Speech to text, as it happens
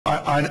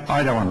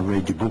I don't want to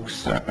read your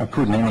books. I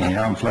couldn't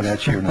anyhow. I'm flat out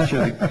sharing the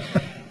sheet.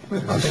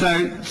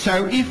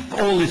 So if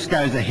all this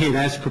goes ahead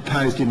as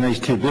proposed in these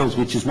two bills,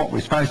 which is what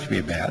we're supposed to be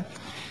about,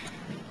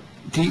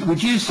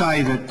 would you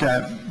say that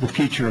the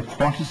future of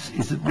Qantas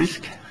is at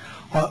risk?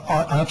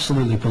 I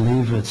absolutely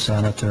believe it,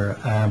 Senator.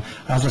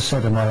 As I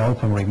said in my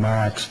open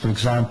remarks, for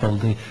example,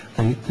 the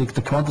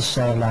Qantas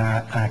Sale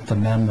Act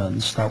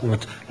amendments that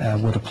would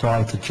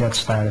apply to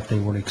Jetstar if they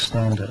were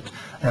extended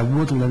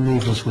would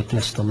leave us with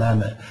this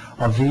dilemma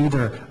of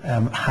either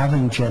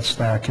having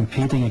Jetstar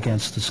competing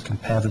against its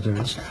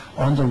competitors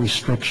under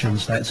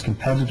restrictions that its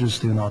competitors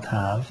do not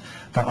have,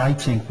 that I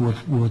think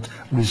would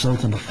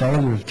result in the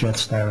failure of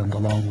Jetstar in the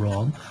long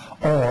run,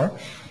 or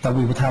that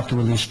we would have to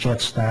release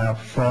Jetstar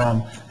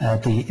from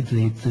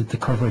the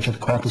coverage of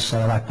the Qantas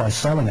Sale Act by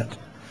selling it.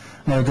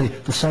 Now,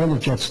 the sale of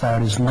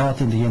Jetstar is not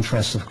in the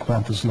interests of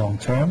Qantas long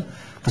term.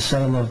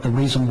 The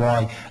reason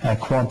why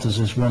Qantas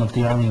is one of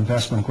the only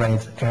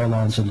investment-grade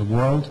airlines in the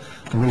world,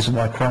 the reason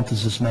why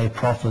Qantas has made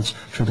profits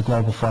through the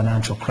global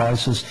financial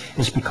crisis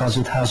is because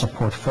it has a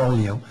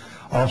portfolio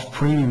of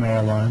premium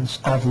airlines,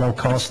 of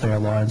low-cost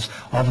airlines,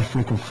 of a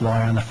frequent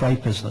flyer and a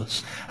freight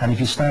business. And if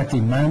you start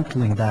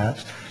dismantling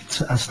that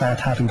and start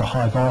having to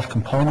hive off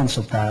components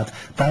of that,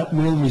 that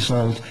will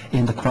result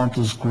in the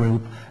Qantas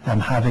Group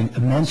having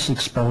immense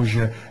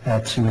exposure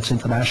to its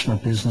international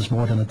business,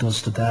 more than it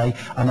does today,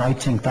 and I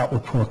think that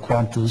would put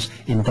Qantas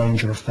in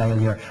danger of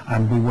failure,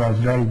 and we were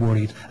very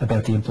worried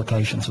about the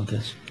implications of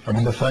this. I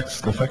mean, the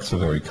facts are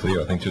very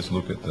clear. I think just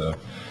look at the,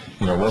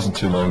 it wasn't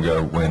too long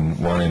ago when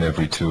 1 in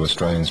every 2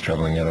 Australians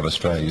travelling out of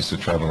Australia used to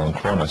travel on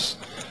Qantas.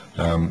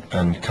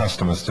 And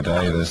customers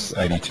today, there's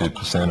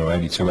 82% or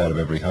 82 out of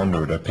every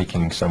 100 are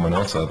picking someone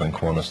else other than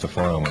Qantas to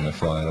fly on when they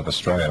fly out of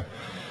Australia.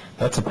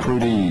 That's a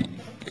pretty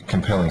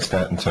compelling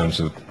stat in terms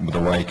of the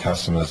way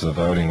customers are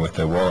voting with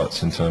their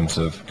wallets in terms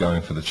of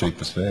going for the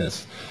cheapest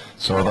fares.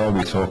 So although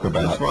we talk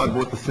about... That's why I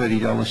bought the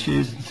 $30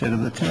 shoes instead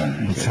of the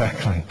 $200.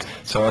 Exactly.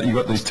 So you've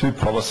got these two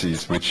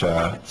policies which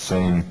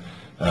seem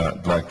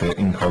like they're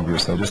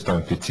incongruous, they just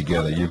don't fit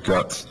together. You've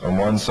got on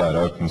one side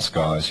open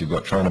skies, you've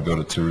got trying to build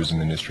a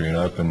tourism industry and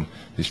open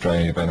the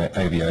Australian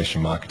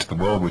aviation market to the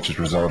world, which has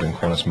resulted in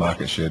Qantas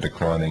market share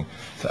declining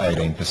to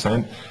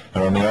 18%.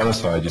 And on the other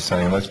side, you're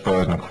saying let's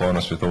burden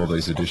Qantas with all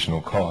these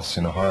additional costs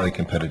in a highly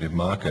competitive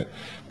market,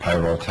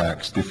 payroll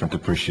tax, different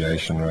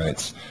depreciation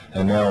rates,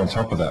 and now on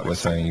top of that we're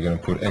saying you're going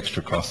to put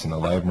extra costs in the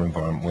labour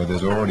environment where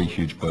there's already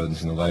huge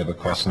burdens in the labour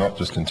costs, not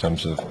just in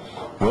terms of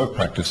work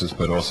practices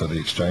but also the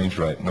exchange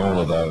rate, and all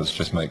of those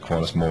just make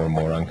Qantas more and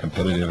more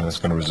uncompetitive, and it's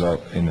going to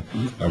result in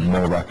a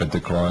more rapid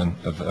decline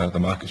of the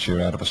market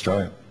share out of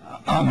Australia.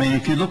 I mean,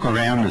 if you look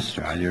around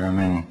Australia, I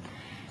mean,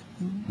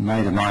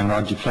 mate of mine,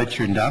 Roger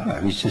Fletcher in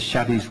Dubbo, he's just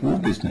shut his wool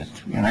business,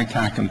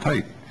 can't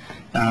compete.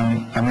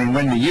 I mean,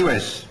 when the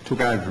US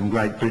took over from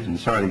Great Britain,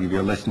 sorry to give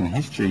you a lesson in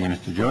history,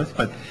 Mr. Joyce,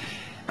 but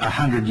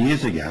 100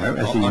 years ago,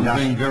 as the I'm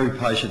being very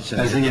patient,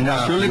 Senator. As the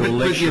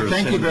industrial,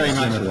 thank you very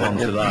much for that.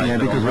 Today,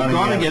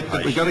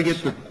 because we've got to get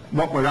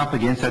what we're up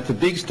against. That's a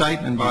big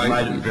statement by.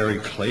 You've made it very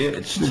clear.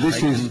 This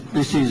is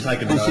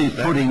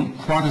putting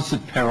Qantas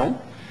at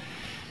peril.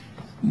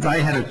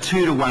 They had a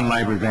 2-to-1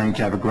 labour advantage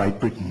over Great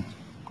Britain.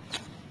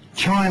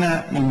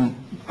 China, in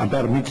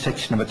about a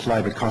midsection of its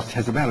labour costs,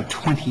 has about a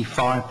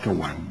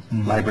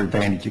 25-to-1 labour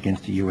advantage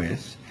against the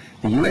US.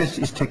 The US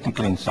is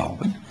technically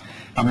insolvent.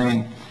 I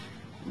mean,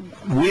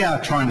 we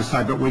are trying to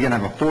say, but we're going to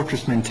have a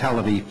fortress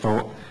mentality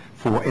for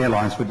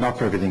airlines, but not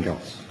for everything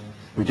else.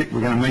 We're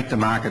going to meet the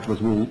market with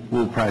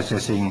wool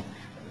processing,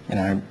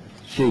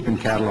 sheep and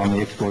cattle on the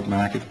export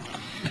market.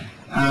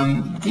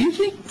 Do you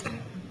think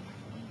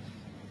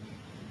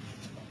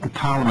the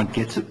Parliament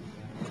gets it?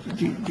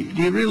 Do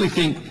you really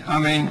think, I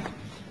mean,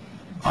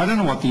 I don't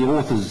know what the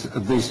authors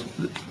of this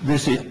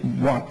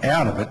want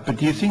out of it, but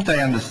do you think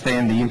they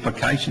understand the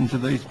implications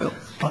of these bills?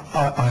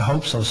 I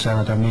hope so,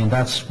 Senator. I mean,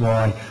 that's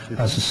why,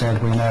 as I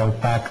said, we're now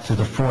back to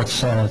the 4th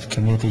Senate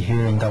committee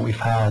hearing that we've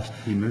had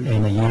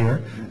in a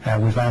year.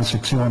 We've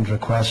answered 200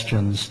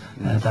 questions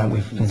that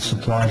we've been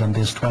supplied on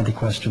this, 20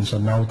 questions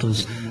on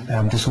notice.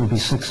 This will be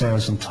 6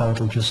 hours in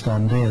total just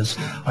on this.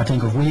 I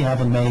think if we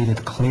haven't made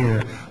it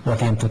clear what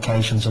the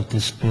implications of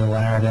this bill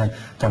are,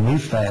 then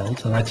we've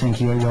failed. And I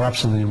think you're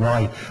absolutely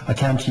right. I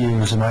can't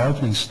use, in my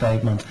opening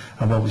statement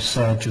and what we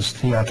said just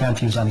here, I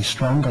can't use any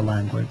stronger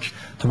language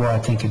to what I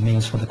think it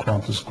means for the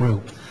Qantas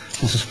Group.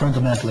 This is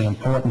fundamentally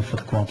important for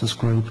the Qantas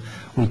Group.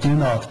 We do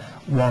not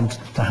want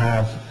to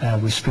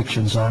have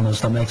restrictions on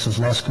us that makes us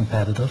less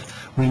competitive.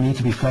 We need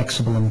to be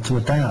flexible and to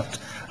adapt.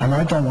 And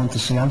I don't want to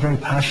see, I'm very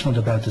passionate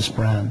about this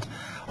brand.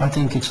 I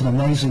think it's an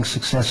amazing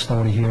success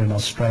story here in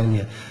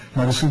Australia.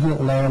 This is a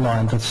little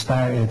airline that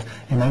started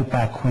in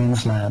outback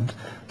Queensland,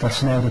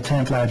 that's now the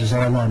 10th largest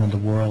airline in the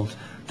world,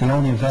 the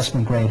only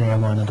investment-grade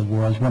airline in the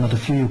world, one of the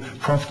few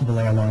profitable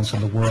airlines in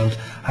the world,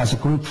 has a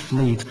group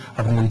fleet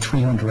of nearly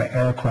 300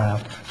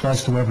 aircraft,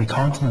 flies to every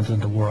continent in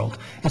the world.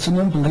 It's an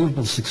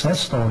unbelievable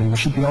success story. We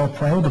should be all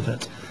proud of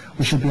it.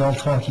 We should be all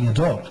talking it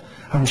up.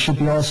 And we should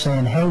be all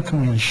saying, how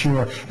can we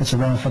ensure it's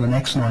around for the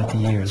next 90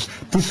 years?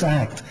 This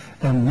Act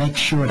makes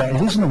sure that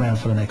it isn't around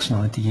for the next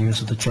 90 years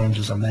if the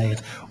changes are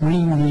made. We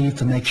need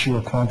to make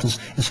sure Qantas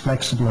is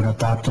flexible and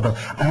adaptable,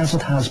 as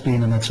it has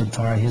been in its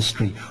entire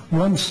history.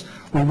 Once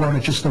we were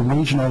just a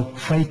regional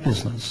freight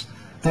business.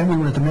 Then we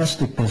were a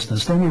domestic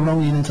business. Then we were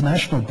only an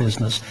international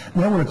business.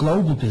 Now we're a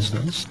global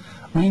business.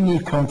 We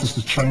need Qantas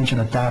to change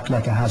and adapt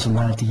like it has in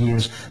 90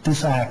 years.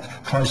 This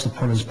Act tries to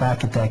put us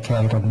back a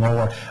decade or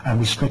more and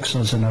restricts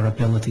us in our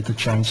ability to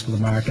change to the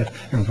market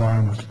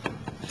environment.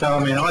 So,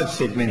 I mean, I've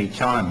said many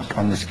times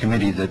on this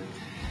committee that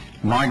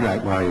my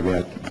great worry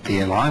about the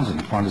airlines,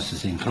 and Qantas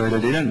is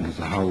included in it, and there's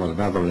a whole lot of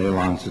other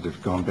airlines that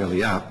have gone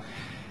belly up,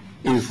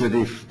 is that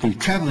if the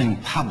travelling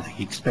public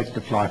expects to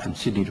fly from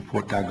Sydney to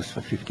Port Douglas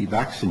for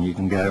 $50 and you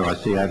can go, I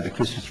see, over the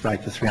Christmas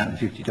break for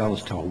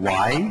 $350 to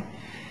Hawaii,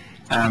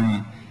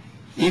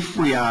 if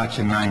we are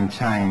to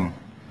maintain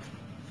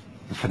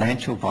the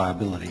financial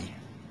viability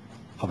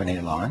of an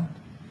airline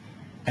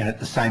and at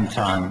the same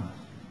time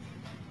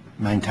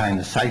maintain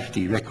the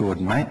safety record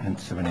and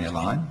maintenance of an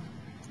airline,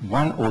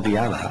 one or the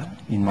other,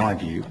 in my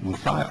view, will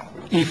fail.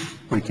 If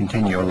we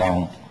continue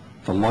along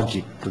the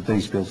logic that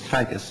these bills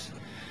take us,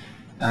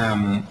 I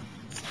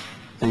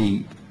mean,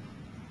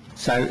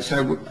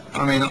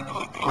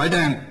 I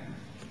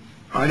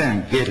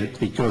don't get it,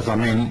 because, I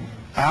mean,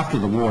 after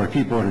the war, if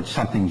you bought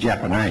something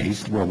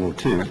Japanese, World War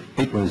II,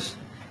 it was,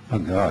 oh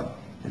God,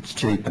 it's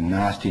cheap and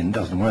nasty and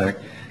doesn't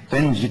work.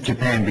 Then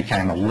Japan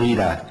became a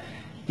leader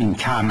in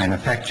car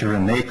manufacture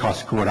and their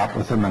costs caught up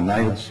with them and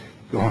they were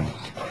gone.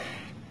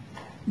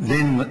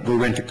 Then we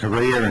went to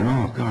Korea and,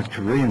 oh God,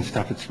 Korean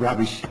stuff, it's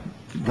rubbish.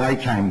 They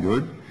came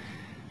good.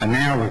 And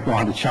now we've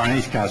gone to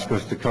Chinese cars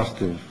because the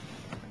cost of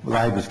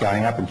labour is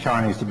going up, and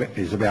China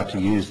is about to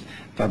use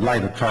the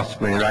labour costs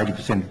where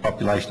 80% of the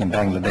population in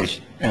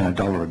Bangladesh earn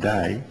 $1 a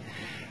day.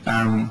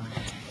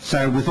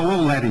 So with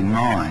all that in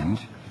mind,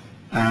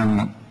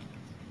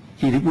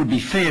 it would be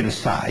fair to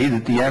say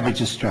that the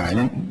average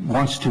Australian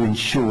wants to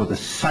ensure the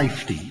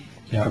safety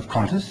of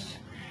Qantas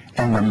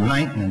and the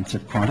maintenance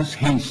of Qantas,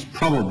 hence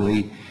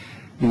probably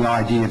the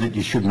idea that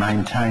you should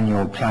maintain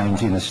your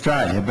planes in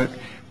Australia. But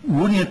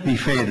wouldn't it be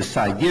fair to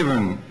say,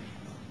 given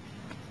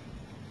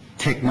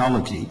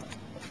technology,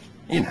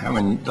 you know,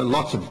 and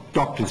lots of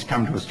doctors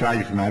come to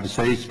Australia from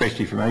overseas,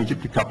 especially from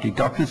Egypt, the Coptic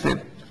doctors,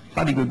 they're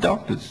bloody good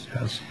doctors.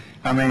 Yes.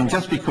 I mean,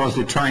 just because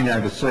they're trained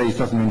overseas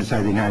doesn't mean to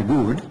say they're no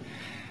good.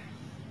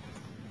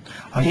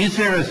 Is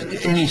there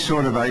any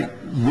sort of a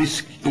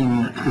risk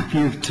in, if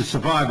you to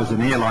survive as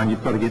an airline,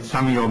 you've got to get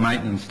some of your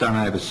maintenance done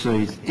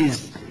overseas?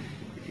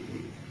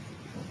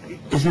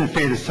 Isn't it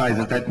fair to say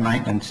that that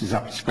maintenance is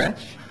up to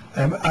scratch?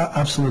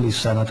 Absolutely,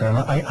 Senator. And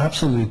I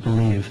absolutely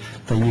believe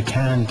that you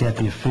can get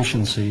the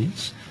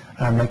efficiencies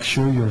and make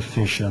sure you're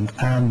efficient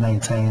and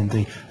maintain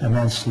the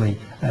immensely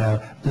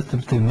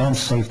the immense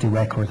safety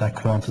record that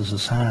Qantas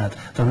has had.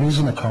 There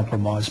isn't a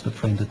compromise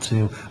between the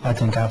two. I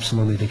think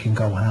absolutely they can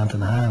go hand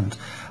in hand.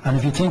 And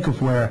if you think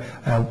of where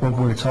what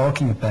we're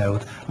talking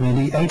about, I mean,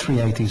 the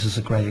A380s is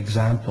a great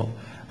example.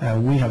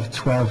 We have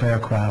 12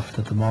 aircraft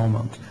at the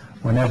moment.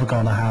 We're never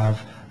going to have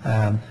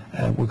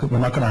we're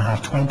not going to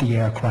have 20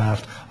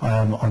 aircraft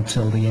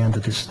until the end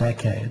of this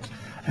decade.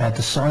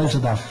 The size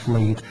of that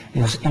fleet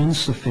is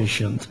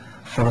insufficient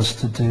for us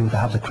to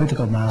have the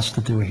critical mass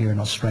to do it here in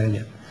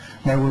Australia.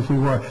 Now, if we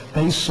were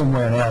based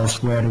somewhere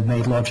else where it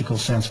made logical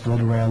sense for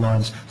other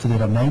airlines to do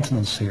their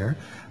maintenance here,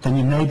 then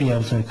you may be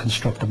able to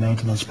construct a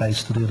maintenance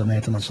base to do the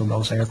maintenance on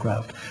those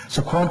aircraft.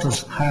 So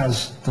Qantas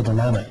has the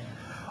dilemma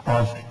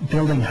of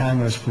building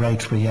hangars for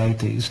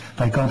A380s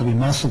that are going to be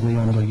massively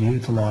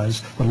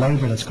underutilised, the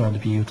labour that's going to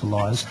be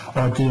utilised,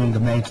 or doing the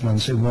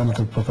maintenance in one of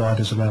the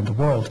providers around the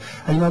world.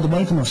 And you know, the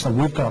maintenance that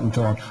we've gotten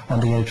done on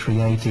the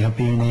A380 have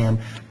been in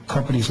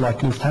companies like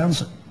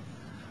Lufthansa.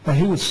 Now,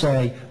 who would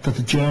say that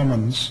the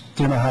Germans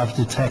do not have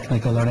the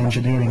technical or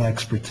engineering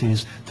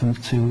expertise to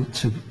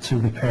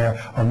repair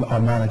or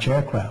manage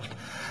aircraft?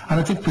 And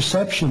I think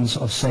perceptions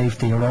of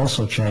safety are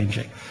also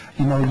changing.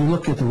 You know, you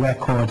look at the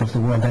record of the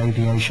world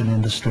aviation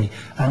industry,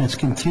 and it's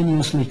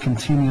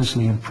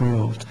continuously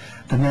improved.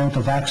 The amount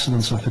of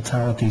accidents and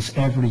fatalities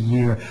every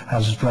year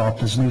has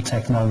dropped as new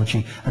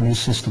technology and new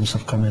systems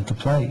have come into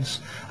place.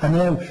 And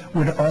now,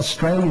 with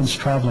Australians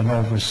travelling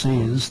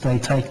overseas, they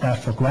take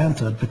that for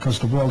granted because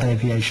the world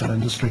aviation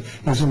industry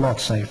is a lot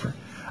safer.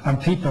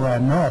 And people are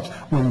not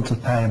willing to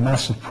pay a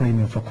massive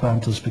premium for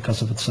Qantas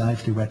because of its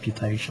safety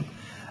reputation.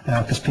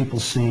 Because people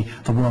see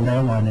the world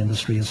airline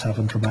industry as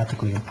having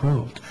dramatically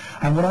improved.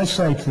 And what I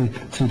say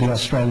to the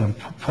Australian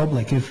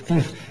public, if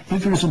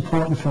it is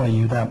important for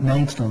you that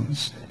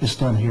maintenance is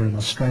done here in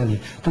Australia,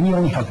 then you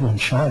only have one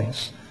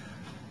choice.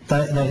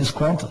 That is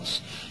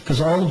Qantas.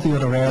 Because all of the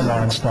other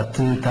airlines that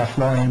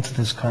fly into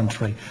this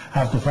country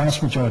have the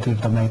vast majority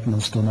of the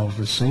maintenance done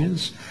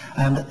overseas,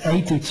 and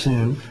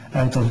 82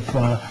 out of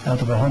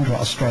 100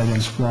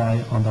 Australians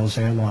fly on those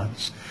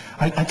airlines.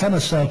 I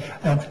cannot say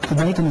the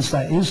maintenance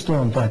that is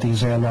done by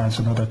these airlines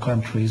in other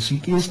countries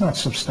is not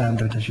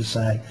substandard, as you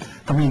say.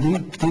 I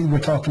mean, we're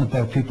talking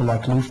about people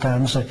like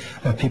Lufthansa,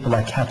 people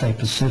like Cathay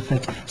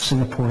Pacific,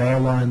 Singapore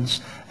Airlines.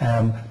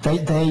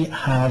 They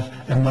have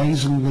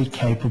amazingly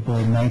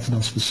capable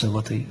maintenance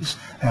facilities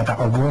that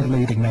are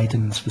world-leading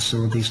maintenance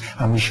facilities,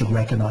 and we should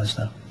recognise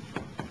that.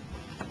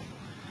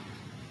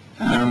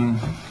 I'm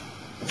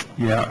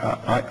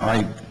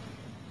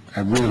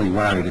really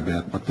worried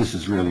about what this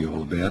is really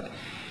all about.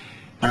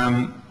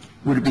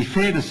 Would it be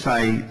fair to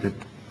say that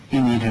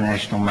in the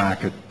international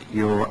market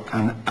you're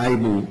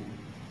unable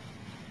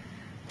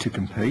to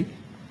compete,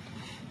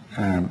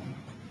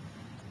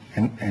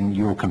 and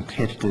your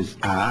competitors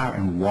are,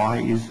 and why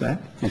is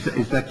that?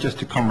 Is that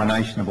just a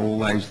combination of all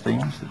those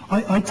things?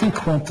 I think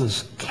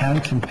Qantas can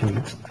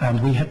compete,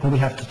 and we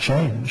have to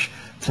change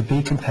to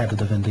be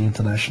competitive in the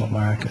international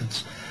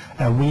markets.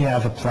 We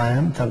have a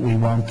plan that we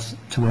want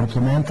to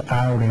implement,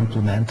 are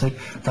implementing,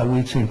 that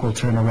we think will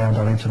turn around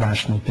our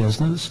international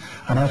business.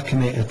 And I've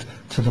committed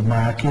to the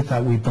market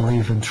that we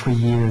believe in 3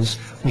 years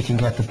we can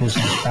get the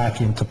business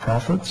back into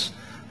profits,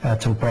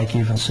 to a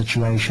break-even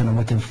situation, and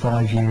within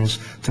 5 years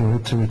to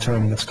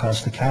returning its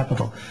cost of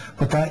capital.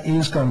 But that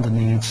is going to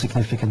need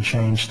significant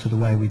change to the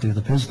way we do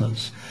the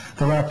business.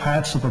 There are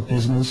parts of our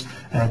business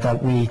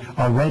that we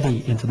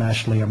already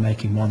internationally are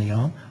making money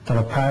on. There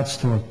are parts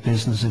to our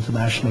business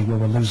internationally where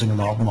we're losing a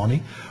lot of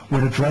money.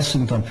 We're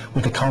addressing them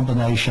with a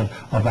combination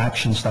of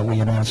actions that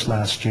we announced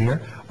last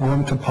year.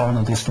 One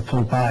component is to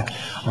pull back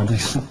on the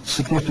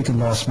significant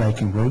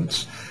loss-making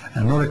routes.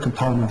 Another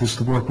component is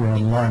to work with our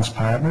alliance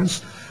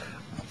partners.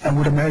 And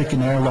with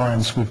American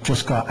Airlines, we've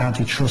just got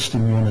antitrust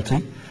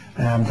immunity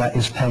that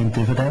is paying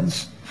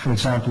dividends. For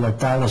example, our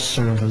Dallas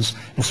service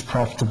is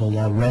profitable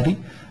already,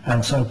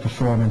 and so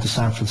performing the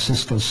San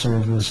Francisco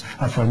service,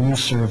 and for a new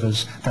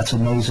service, that's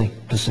an amazing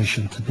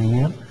position to be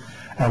in.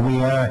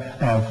 We are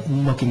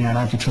looking at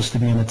antitrust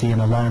immunity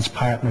and alliance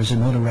partners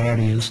in other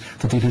areas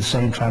to do the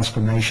same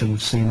transformation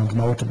we've seen on the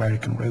North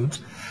American route.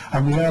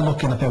 And we are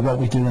looking at what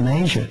we do in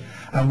Asia.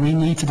 And we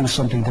need to do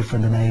something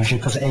different in Asia,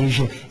 because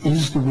Asia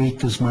is the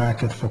weakest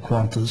market for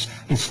Qantas.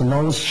 It's the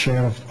lowest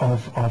share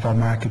of our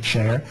market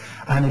share,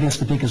 and it is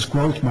the biggest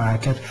growth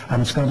market,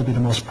 and it's going to be the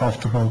most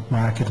profitable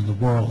market in the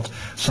world.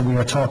 So we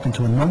are talking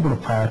to a number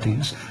of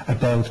parties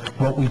about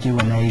what we do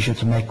in Asia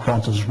to make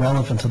Qantas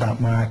relevant to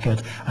that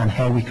market, and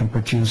how we can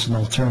produce an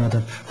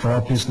alternative for our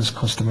business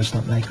customers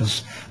that make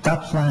us.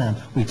 That plan,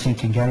 we think,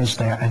 can get us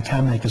there and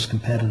can make us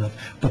competitive.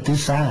 But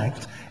this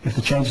Act, if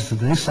the changes to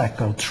this Act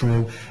go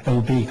through, it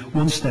will be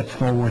one step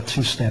forward,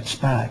 2 steps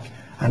back,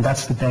 and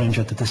that's the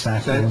danger that this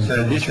Act will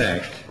So this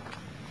Act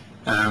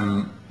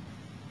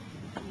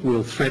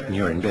will threaten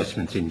your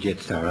investments in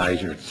Jetstar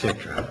Asia,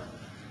 etc.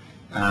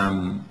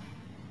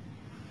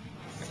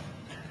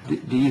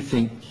 Do you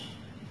think,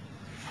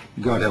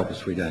 God help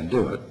us we don't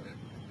do it,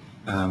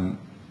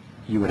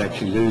 you would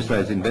actually lose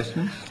those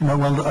investments? No,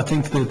 well, I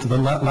think that the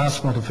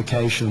last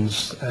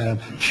modifications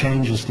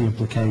changes the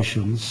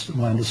implications,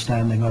 my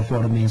understanding of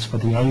what it means for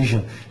the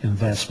Asia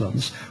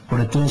investments, but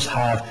it does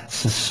have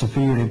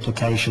severe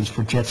implications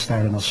for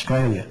Jetstar in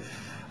Australia.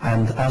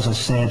 And as I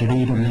said, it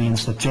either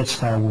means that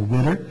Jetstar will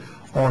wither,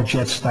 or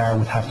Jetstar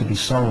would have to be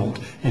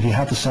sold. If you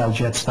had to sell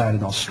Jetstar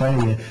in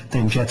Australia,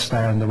 then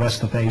Jetstar and the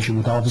rest of Asia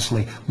would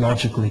obviously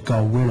logically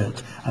go with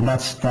it, and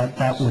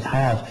that would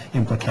have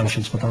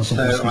implications for those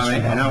investments. So, I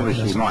mean, and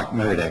obviously Mike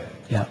Murdoch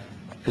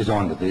is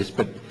onto this,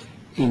 but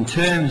in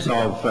terms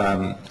of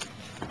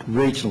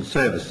regional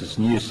services,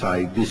 and you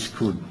say this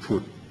could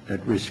put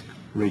at risk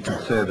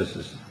regional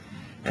services,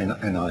 and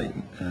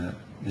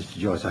Mr.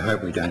 Joyce, I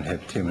hope we don't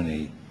have too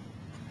many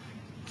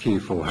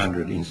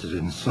Q400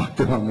 incidents like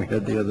the one we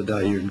had the other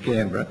day here in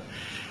Canberra.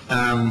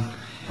 How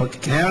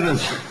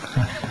does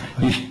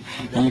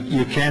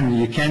you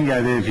can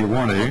go there if you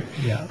want to.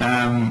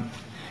 Yeah.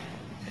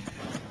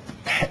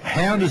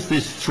 How does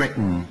this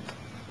threaten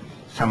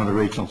some of the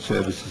regional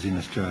services in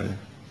Australia?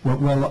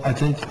 Well, I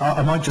think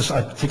I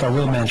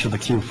will mention the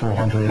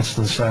Q400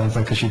 instance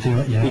because you do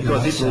it. Yeah,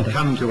 because it will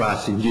come to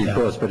us in due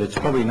course, but it's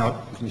probably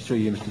not, through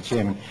you, Mr.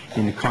 Chairman,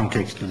 in the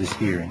context of this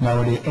hearing.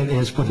 No, it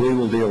is. But we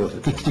will deal with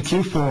it. The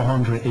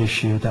Q400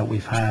 issue that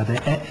we've had,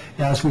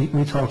 as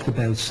we talked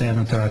about,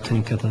 Senator, I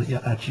think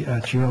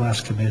at your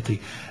last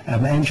committee,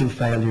 engine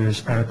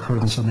failures are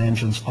occurring on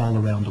engines all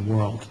around the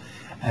world.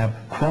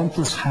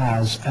 Qantas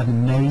has an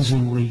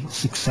amazingly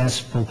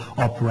successful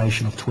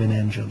operation of twin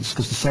engines,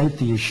 because the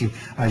safety issue,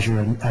 as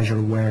you're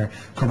aware,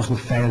 comes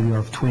with failure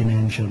of twin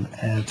engine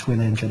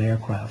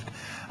aircraft.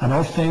 And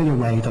our failure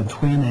rate on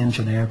twin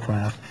engine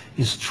aircraft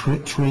is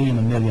 3 in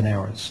a million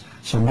hours.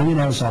 So a million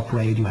hours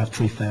operated, you have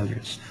 3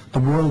 failures. The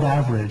world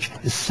average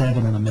is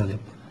 7 in a million.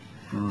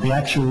 The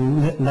actual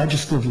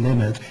legislative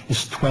limit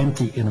is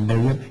 20 in a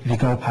million. If you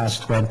go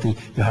past 20,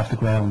 you have to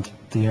ground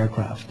the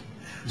aircraft.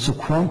 So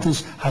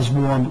Qantas has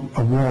won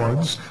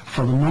awards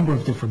for a number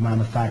of different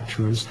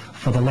manufacturers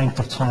for the length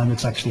of time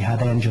it's actually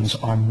had engines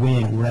on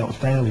wing without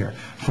failure.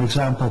 For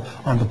example,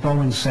 on the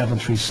Boeing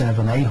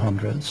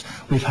 737-800s,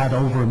 we've had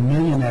over 1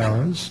 million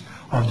hours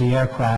of the aircraft